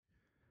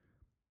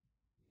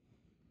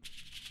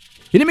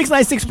Unimix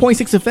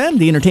 96.6 FM,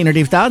 the entertainer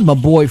Dave Styles, my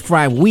boy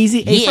Fry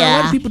Weezy. Hey, Fry, a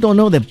lot of people don't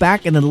know that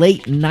back in the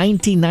late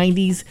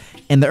 1990s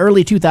and the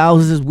early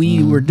 2000s,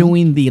 we were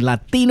doing the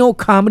Latino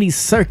comedy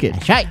circuit.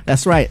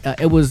 That's right.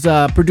 It was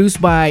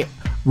produced by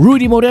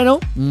Rudy Moreno,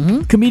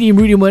 comedian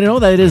Rudy Moreno.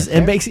 That is,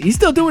 and he's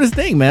still doing his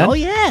thing, man. Oh,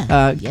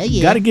 yeah.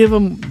 Got to give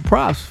him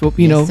props,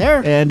 you know.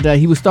 Sir. And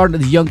he was starting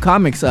these young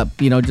comics up,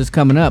 just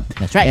coming up.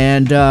 That's right.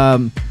 And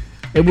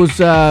it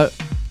was a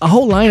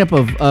whole lineup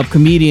of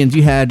comedians.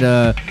 You had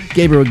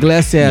Gabriel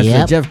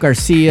Iglesias, Jeff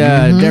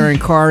Garcia, Darren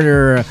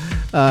Carter,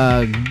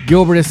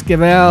 Gilbert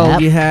Esquivel.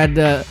 Yep. You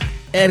had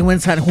Edwin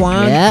San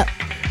Juan,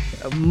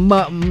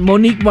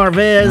 Monique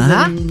Marvez,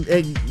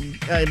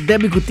 and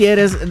Debbie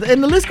Gutierrez,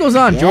 and the list goes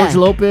on. George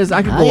Lopez.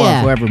 I could go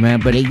on forever, man.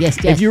 But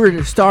if you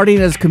were starting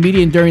as a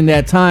comedian during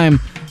that time,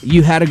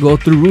 you had to go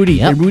through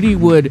Rudy. And Rudy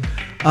would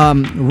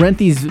rent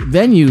these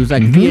venues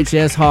like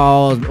VHS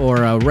halls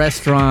or a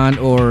restaurant,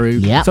 or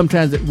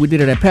sometimes we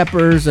did it at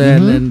Peppers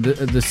and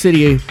the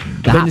city of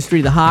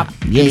industry, the Hop,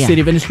 the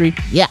city of industry.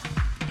 Yeah.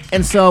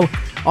 And so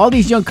all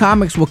these young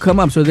comics will come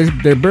up. So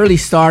they're barely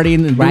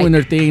starting and doing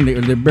their thing.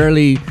 They're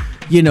barely,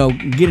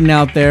 getting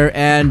out there.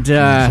 And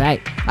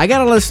I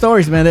got a lot of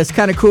stories, man. That's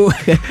kind of cool.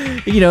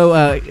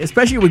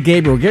 Especially with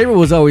Gabriel. Gabriel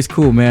was always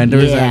cool, man.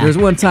 There's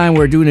one time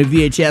we're doing a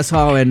VHS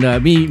hall, and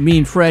me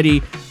and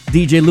Freddie,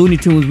 DJ Looney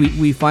Tunes,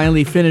 we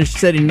finally finished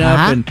setting up,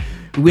 and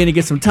we went to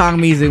get some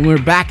Tommies, and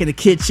we're back in the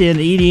kitchen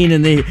eating,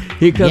 and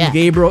here comes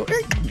Gabriel.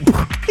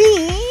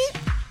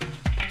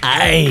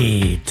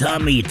 Aye,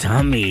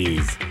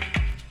 Tommies.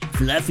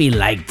 Fluffy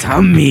like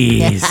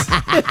Tommies.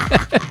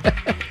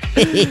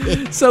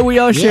 So we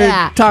all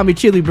shared Tommy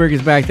Chili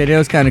Burgers back then. It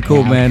was kind of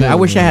cool, man. I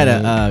wish I had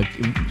a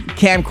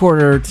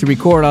camcorder to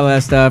record all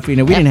that stuff. We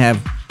didn't have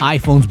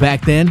iPhones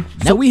back then.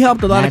 So we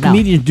helped a lot of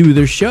comedians do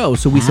their show.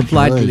 So we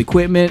supplied the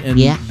equipment and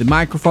the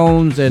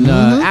microphones. And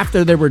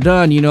after they were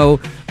done,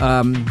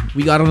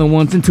 we got on the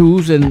ones and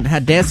twos and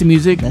had dancing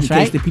music in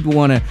case the people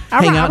want to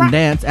hang out and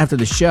dance after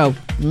the show.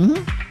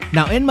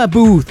 Now, in my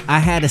booth, I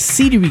had a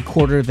CD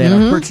recorder that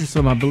I purchased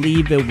from, I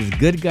believe it was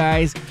Good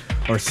Guys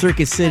or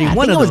Circuit City.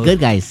 One of those. Good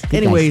Guys.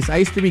 I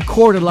used to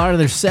record a lot of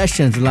their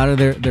sessions, a lot of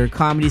their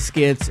comedy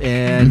skits,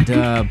 and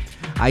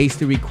I used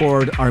to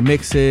record our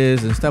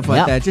mixes and stuff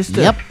like that, just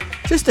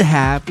to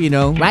have,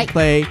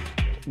 play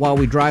while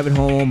we drive it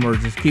home or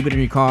just keep it in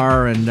your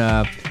car. And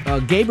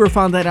Gabriel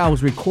found that I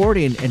was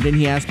recording, and then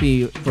he asked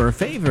me for a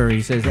favor.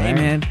 He says, "Hey,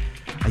 man,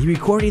 are you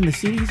recording the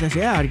CDs?" I said,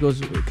 "Yeah." He goes,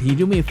 "Can you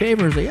do me a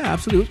favor?" I was like, "Yeah,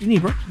 absolutely,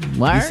 bro."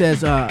 He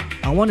says, "I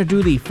want to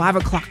do the 5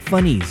 o'clock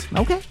funnies."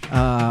 Okay.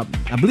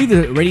 I believe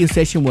the radio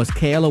station was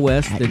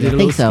KLOS. They did a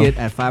little skit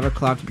at 5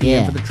 o'clock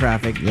p.m. for the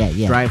traffic.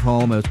 Drive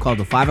home. It was called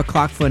the 5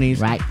 o'clock funnies.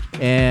 Right.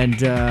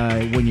 And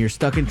when you're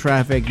stuck in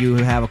traffic, you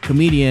have a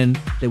comedian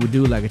that would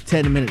do like a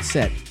 10-minute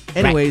set.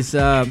 Anyways,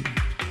 I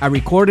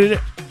recorded it,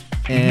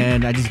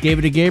 and I just gave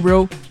it to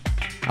Gabriel.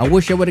 I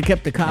wish I would have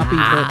kept the copy,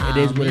 but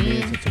it is what it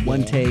is. It's a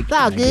one take. It's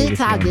all good.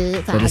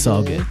 But it's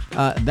all good.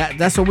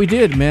 That's what we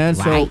did, man.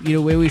 Right. So, we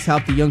always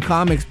helped the young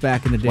comics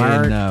back in the day.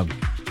 And,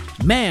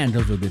 man,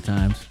 those were good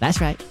times. That's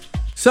right.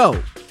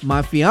 So,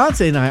 my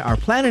fiance and I are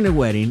planning a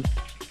wedding,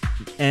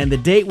 and the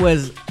date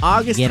was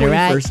August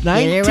 21st,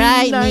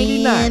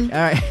 1999. All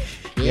right.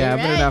 I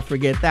better not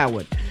forget that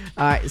one.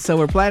 All right, so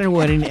we're planning a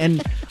wedding,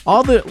 and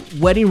all the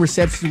wedding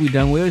receptions we've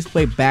done, we always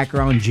play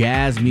background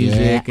jazz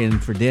music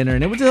and for dinner,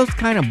 and it was just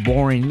kind of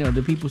boring.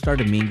 The people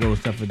started to mingle and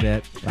stuff like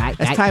that. Right.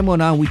 As time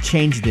went on, we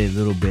changed it a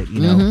little bit,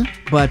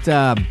 But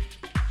I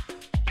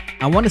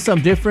wanted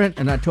something different,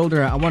 and I told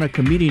her I want a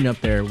comedian up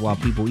there while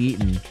people eat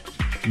and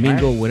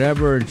mingle,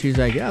 whatever. And she's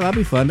like, "Yeah, that'd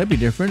be fun. That'd be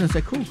different." I was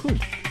like, "Cool."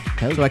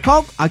 So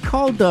I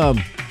called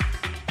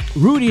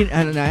Rudy,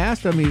 and I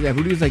asked him.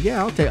 Rudy was like,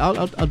 "Yeah,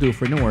 I'll do it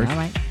for you. No worries." All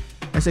right.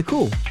 I said,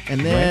 "Cool."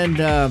 And then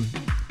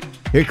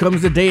here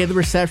comes the day of the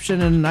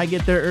reception, and I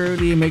get there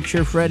early and make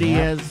sure Freddie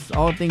has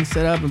all things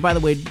set up. And by the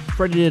way,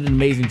 Freddie did an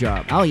amazing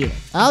job. Oh, yeah.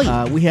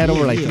 We had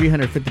over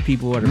 350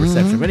 people at the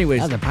reception. But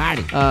anyways. That was a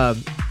party.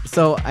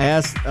 So I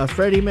asked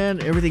Freddie,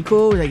 "Man, everything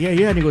cool?" He's like,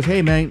 yeah. And he goes,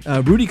 "Hey, man,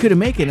 Rudy couldn't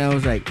make it." And I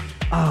was like,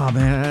 "Oh,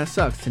 man, that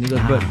sucks." And he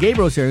goes, "But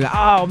Gabriel's here." I go,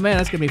 "Oh, man,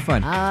 that's going to be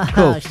fun."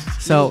 Cool.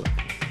 So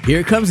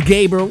here comes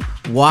Gabriel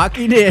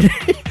walking in.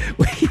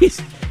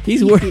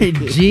 He's wearing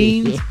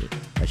jeans,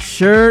 a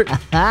shirt,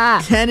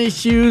 tennis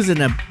shoes, and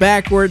a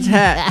backwards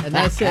hat. And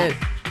I said,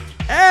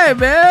 "Hey,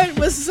 man,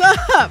 what's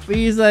up?"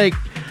 He's like,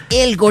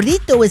 "El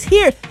Gordito is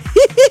here."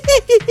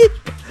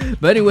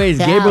 But anyways,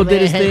 Gabriel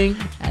did his thing.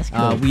 That's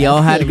cool. We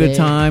all had a good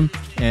time.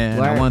 And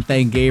I want to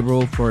thank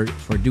Gabriel for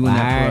doing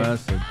that for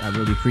us. I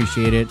really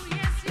appreciate it.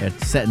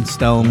 It's set in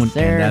stone. And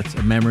that's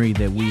a memory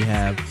that we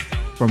have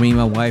for me,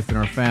 my wife, and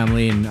our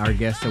family, and our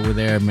guests that were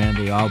there. Man,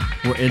 they all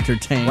were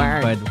entertained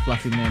by the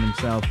fluffy man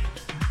himself.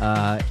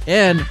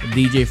 And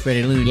DJ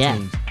Freddie Looney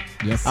Tunes.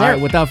 Yes, sir. All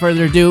right, without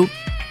further ado,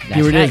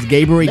 here it is.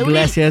 Gabriel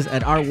Iglesias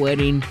at our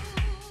wedding.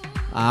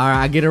 All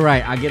right, I get it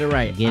right.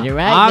 Get it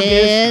right,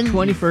 August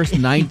 21st,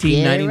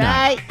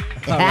 1999.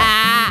 Get it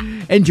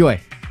right. Enjoy.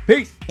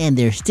 Peace. And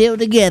they're still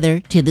together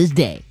to this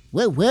day.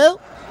 Whoa.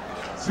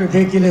 It's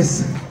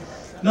ridiculous.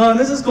 No,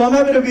 this is cool. I'm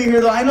happy to be here,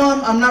 though. I know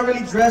I'm not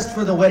really dressed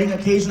for the wedding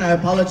occasion. I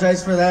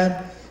apologize for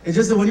that. It's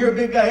just that when you're a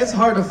big guy, it's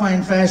hard to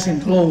find fashion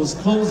clothes.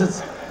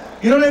 It's,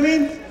 you know what I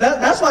mean?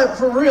 That's why,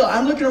 for real,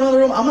 I'm looking around the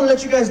room. I'm going to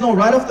let you guys know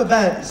right off the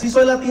bat. Si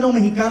soy Latino,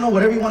 Mexicano,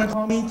 whatever you want to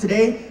call me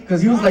today.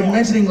 Because he was like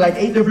mentioning like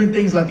 8 different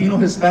things. Latino,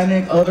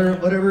 Hispanic, other,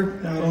 whatever.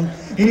 I don't know.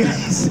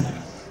 Anyways.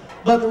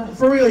 But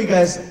for real, you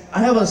guys, I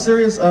have a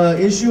serious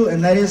issue.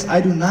 And that is,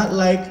 I do not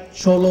like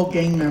Cholo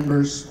gang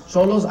members.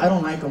 Cholos, I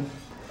don't like them.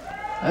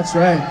 That's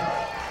right.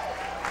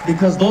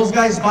 Because those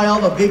guys buy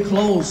all the big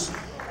clothes.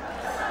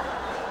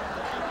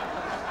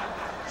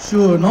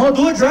 Sure, no,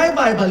 do a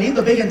drive-by, but leave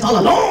the big and tall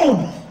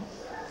alone.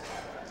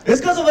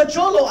 It's because of a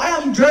Cholo. I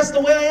am dressed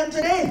the way I am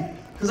today.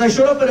 Because I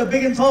showed up at a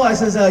big and tall. I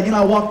says,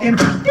 I walked in.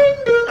 Ding,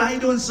 ding. How you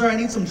doing, sir? I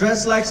need some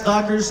dress slacks,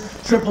 Dockers,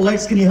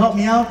 XXX. Can you help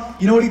me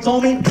out? You know what he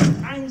told me?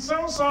 I'm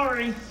so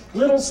sorry.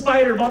 Little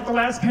Spider bought the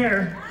last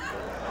pair.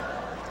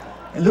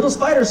 And Little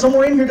Spider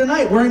somewhere in here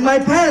tonight wearing my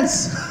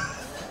pants.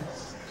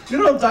 You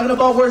know what I'm talking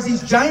about? Wears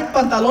these giant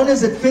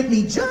pantalones that fit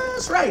me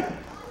just right.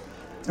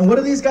 And what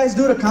do these guys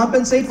do to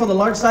compensate for the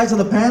large size of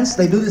the pants?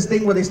 They do this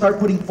thing where they start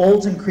putting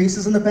folds and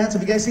creases in the pants.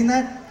 Have you guys seen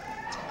that?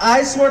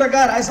 I swear to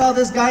God, I saw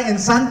this guy in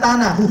Santa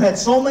Ana who had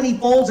so many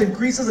folds and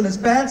creases in his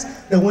pants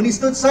that when he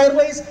stood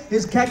sideways,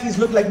 his khakis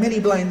looked like mini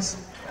blinds.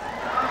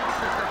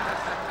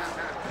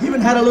 He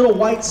even had a little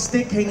white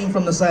stick hanging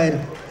from the side.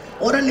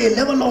 Orale,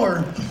 level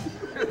lower.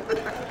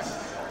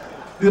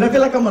 Dude, I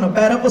feel like I'm on a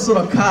bad episode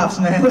of Cops,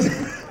 man.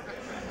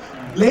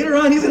 Later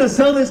on, he's gonna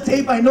sell this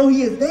tape. I know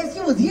he is. He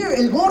was here.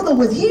 El Gordo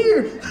was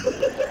here.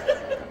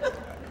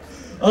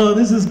 Oh,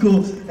 this is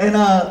cool. And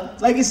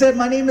like he said,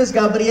 my name is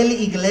Gabriel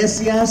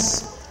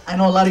Iglesias. I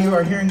know a lot of you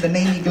are hearing the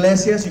name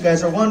Iglesias. You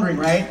guys are wondering,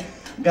 right?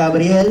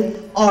 Gabriel,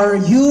 are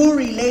you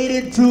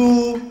related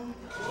to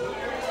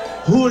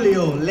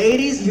Julio?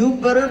 Ladies, you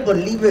better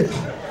believe it.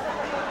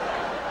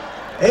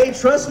 Hey,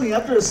 trust me,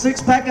 after a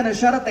 6-pack and a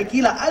shot of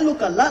tequila, I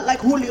look a lot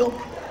like Julio.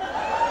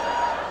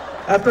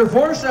 After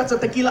 4 shots of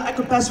tequila, I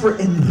could pass for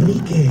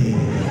Enrique.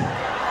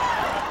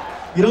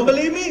 You don't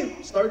believe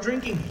me? Start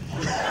drinking.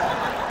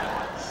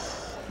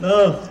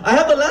 No, I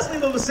have the last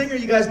name of a singer,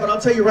 you guys, but I'll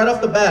tell you right off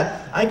the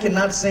bat, I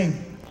cannot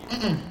sing.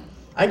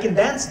 I can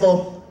dance,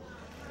 though.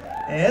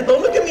 And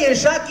don't look at me in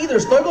shock either.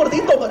 Estoy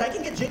gordito, but I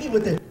can get jiggy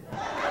with it.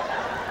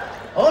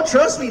 Oh,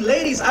 trust me,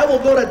 ladies, I will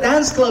go to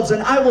dance clubs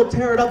and I will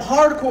tear it up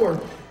hardcore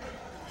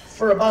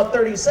for about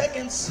 30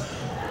 seconds.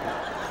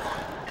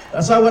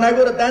 That's why when I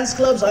go to dance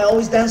clubs, I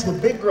always dance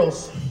with big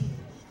girls.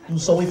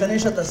 So we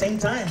finish at the same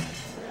time.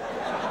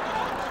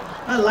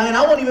 I'm not lying,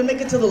 I won't even make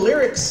it to the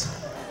lyrics.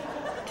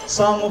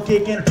 Song will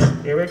kick in.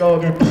 Here we go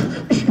again.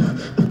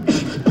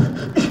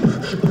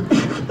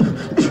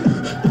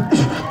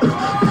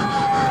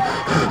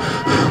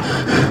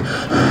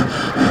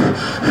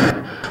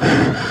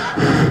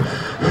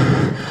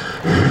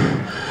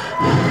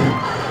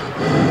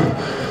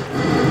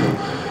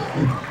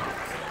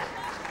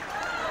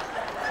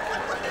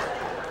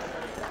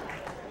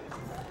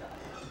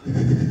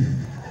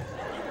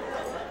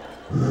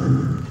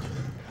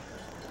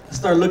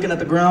 Start looking at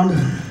the ground.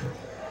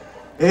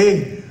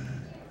 Hey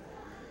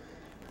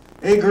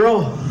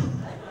girl.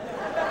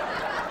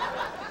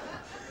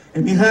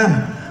 Hey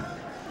mija,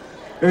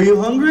 are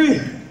you hungry?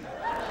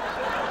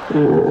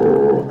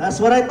 That's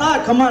what I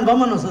thought. Come on,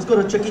 vámonos. Let's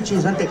go to Chuck E.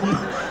 Cheese. Vente, come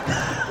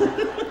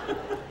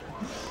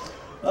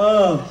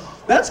on.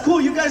 That's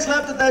cool. You guys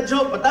laughed at that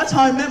joke, but that's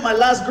how I met my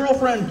last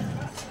girlfriend.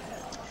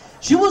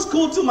 She was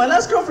cool too. My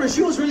last girlfriend,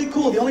 she was really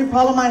cool. The only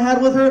problem I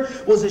had with her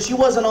was that she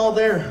wasn't all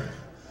there.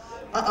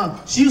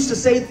 She used to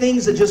say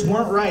things that just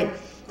weren't right.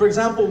 For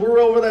example, we were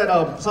over at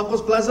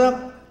Sacos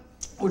Plaza.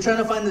 We're trying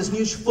to find this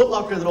new Foot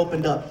Locker that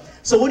opened up.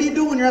 So what do you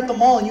do when you're at the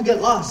mall and you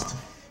get lost?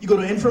 You go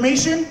to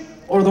information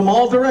or the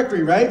mall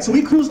directory, right? So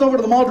we cruised over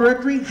to the mall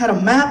directory, had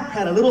a map,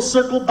 had a little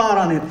circle dot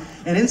on it.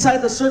 And inside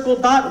the circle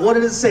dot, what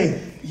did it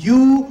say?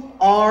 You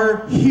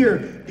are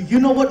here. Do you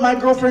know what my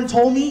girlfriend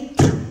told me?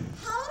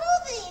 How do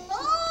they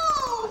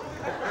know?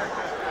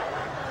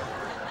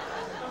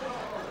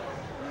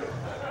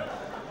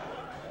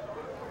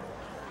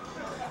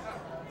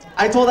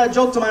 I told that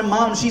joke to my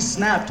mom, she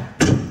snapped.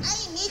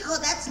 Ay, mijo,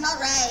 that's not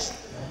right.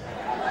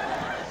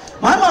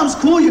 My mom's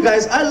cool, you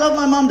guys. I love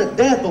my mom to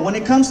death, but when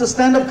it comes to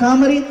stand-up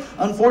comedy,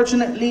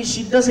 unfortunately,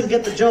 she doesn't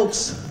get the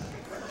jokes.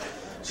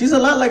 She's a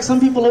lot like some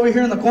people over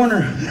here in the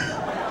corner.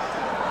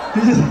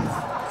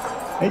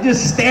 They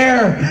just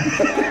stare.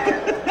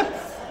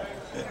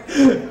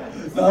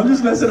 No, I'm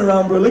just messing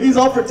around, bro. Look, he's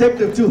all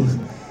protective, too.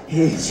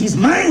 Hey, she's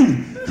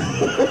mine.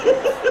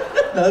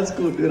 No, that's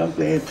cool, dude. I'm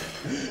playing.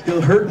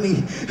 You'll hurt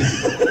me.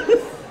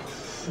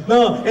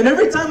 No, and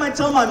every time I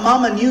tell my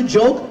mom a new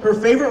joke, her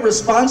favorite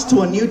response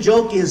to a new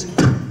joke is,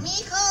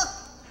 Mijo,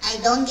 I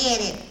don't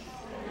get it.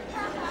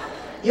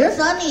 You're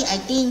funny, I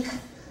think,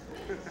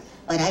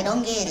 but I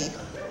don't get it.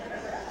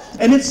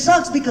 and it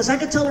sucks because I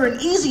could tell her an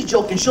easy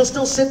joke and she'll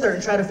still sit there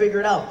and try to figure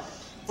it out.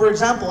 For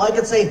example, I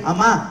could say,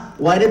 Ama,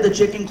 why did the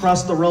chicken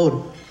cross the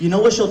road? You know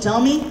what she'll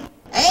tell me?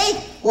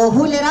 Hey, well,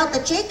 who let out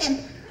the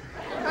chicken?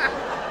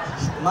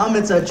 Mom,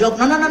 it's a joke.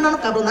 No,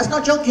 cabrón, that's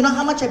no joke. You know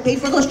how much I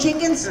paid for those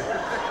chickens?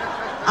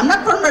 I'm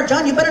not Farmer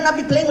John. You better not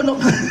be playing with no...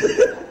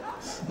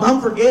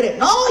 Mom, forget it.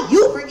 No,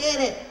 you forget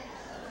it.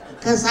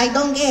 Because I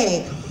don't get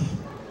it.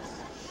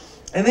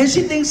 And then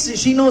she thinks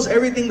she knows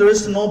everything there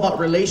is to know about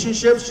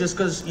relationships just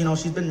because, you know,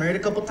 she's been married a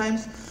couple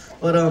times.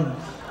 But,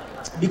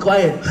 be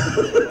quiet.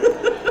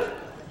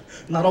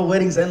 Not all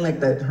weddings end like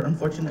that.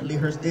 Unfortunately,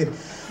 hers did.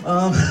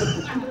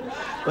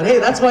 But hey,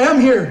 that's why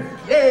I'm here.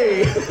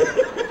 Yay!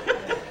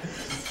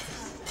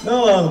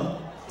 No,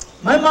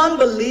 my mom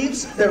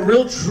believes that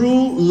real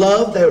true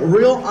love, that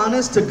real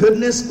honest to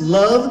goodness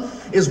love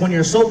is when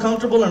you're so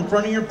comfortable in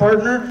front of your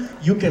partner,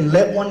 you can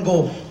let one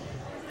go.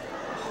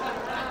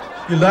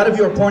 A lot of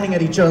you are pointing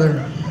at each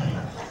other.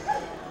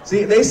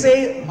 See, they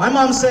say, my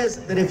mom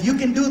says that if you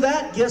can do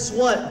that, guess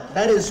what?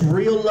 That is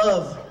real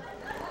love.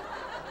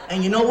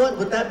 And you know what?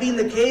 With that being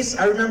the case,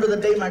 I remember the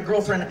day my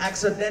girlfriend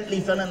accidentally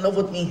fell in love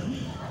with me.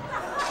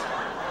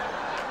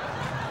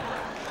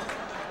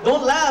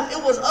 Don't laugh,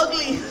 it was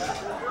ugly.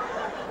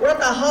 We're at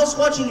the house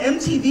watching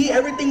MTV,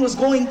 everything was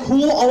going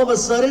cool. All of a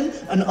sudden,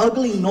 an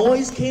ugly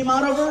noise came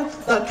out of her.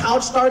 The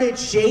couch started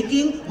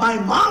shaking. My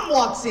mom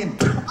walks in.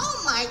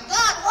 Oh my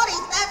God, what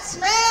is that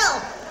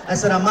smell? I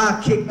said,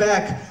 Ama, kick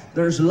back.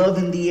 There's love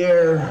in the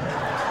air.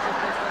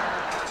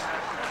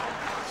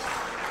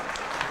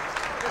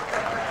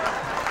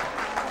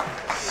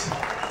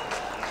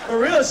 For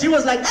real, she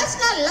was like, That's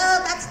not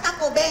love, that's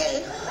Taco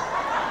Bell.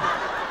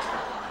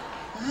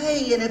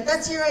 Hey, and if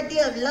that's your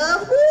idea of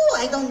love, whoo,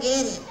 I don't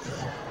get it.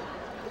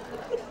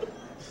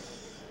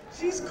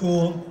 she's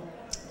cool.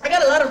 I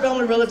got a lot of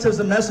family relatives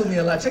that mess with me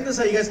a lot. Check this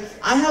out, you guys.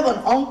 I have an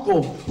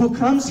uncle who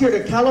comes here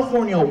to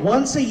California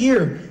once a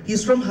year.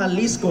 He's from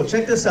Jalisco.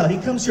 Check this out. He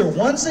comes here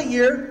once a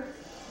year.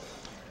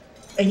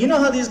 And you know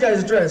how these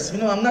guys dress. You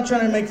know, I'm not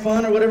trying to make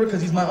fun or whatever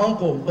because he's my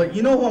uncle. But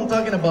you know who I'm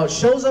talking about.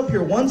 Shows up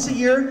here once a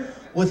year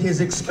with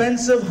his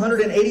expensive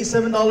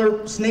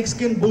 $187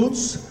 snakeskin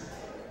boots,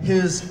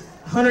 his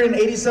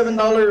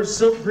 $187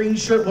 silk green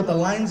shirt with the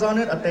lines on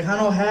it, a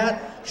Tejano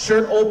hat,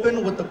 shirt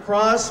open with the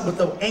cross, with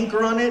the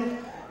anchor on it,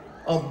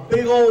 a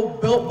big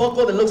old belt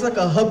buckle that looks like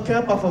a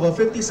hubcap off of a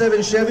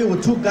 57 Chevy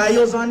with two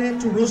gallos on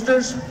it, two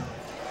roosters,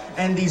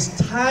 and these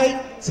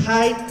tight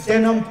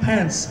denim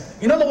pants.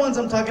 You know the ones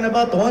I'm talking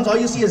about? The ones all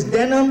you see is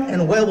denim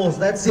and huevos,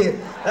 that's it.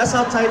 That's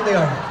how tight they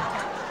are.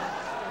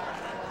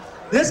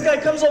 This guy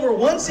comes over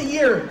once a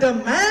year,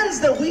 demands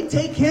that we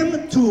take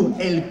him to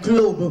El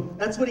Club.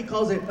 That's what he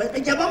calls it.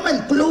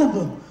 Llamamos El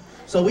Club.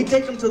 So we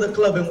take him to the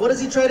club, and what does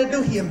he try to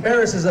do? He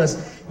embarrasses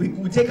us.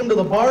 We take him to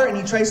the bar, and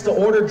he tries to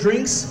order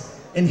drinks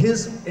in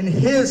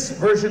his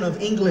version of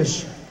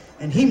English.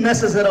 And he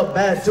messes it up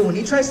bad too. And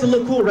he tries to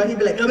look cool, right? He'd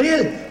be like,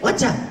 Gabriel,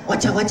 watcha.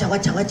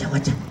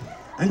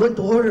 I'm going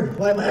to order.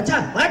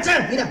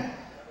 Watcha, mira.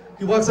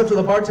 He walks up to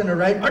the bartender,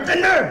 right?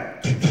 Bartender,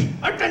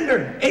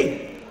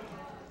 hey,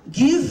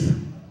 give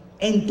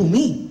and to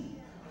me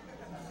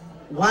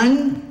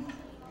one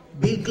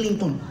Bill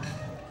Clinton.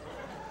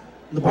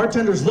 The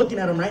bartender's looking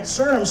at him, right?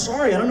 Sir, I'm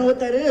sorry, I don't know what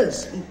that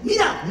is.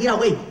 Mira,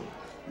 wait.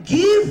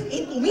 Give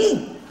into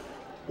me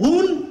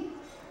un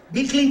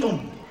Bill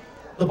Clinton.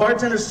 The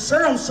bartender says,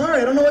 sir, I'm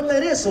sorry, I don't know what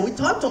that is. So we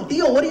talk to him,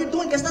 tío, what are you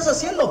doing? ¿Qué estás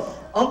haciendo?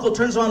 Uncle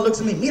turns around and looks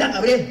at me. Mira,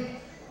 Gabriel,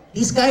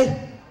 this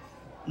guy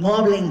no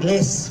habla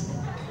inglés.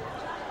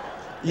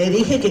 Le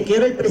dije que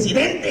quiero el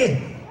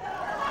presidente.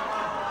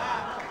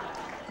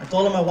 I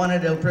told him I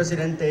wanted El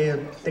Presidente,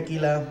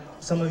 tequila.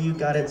 Some of you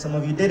got it, some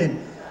of you didn't.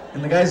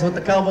 And the guys with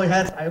the cowboy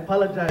hats, I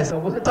apologize, I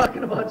wasn't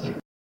talking about you.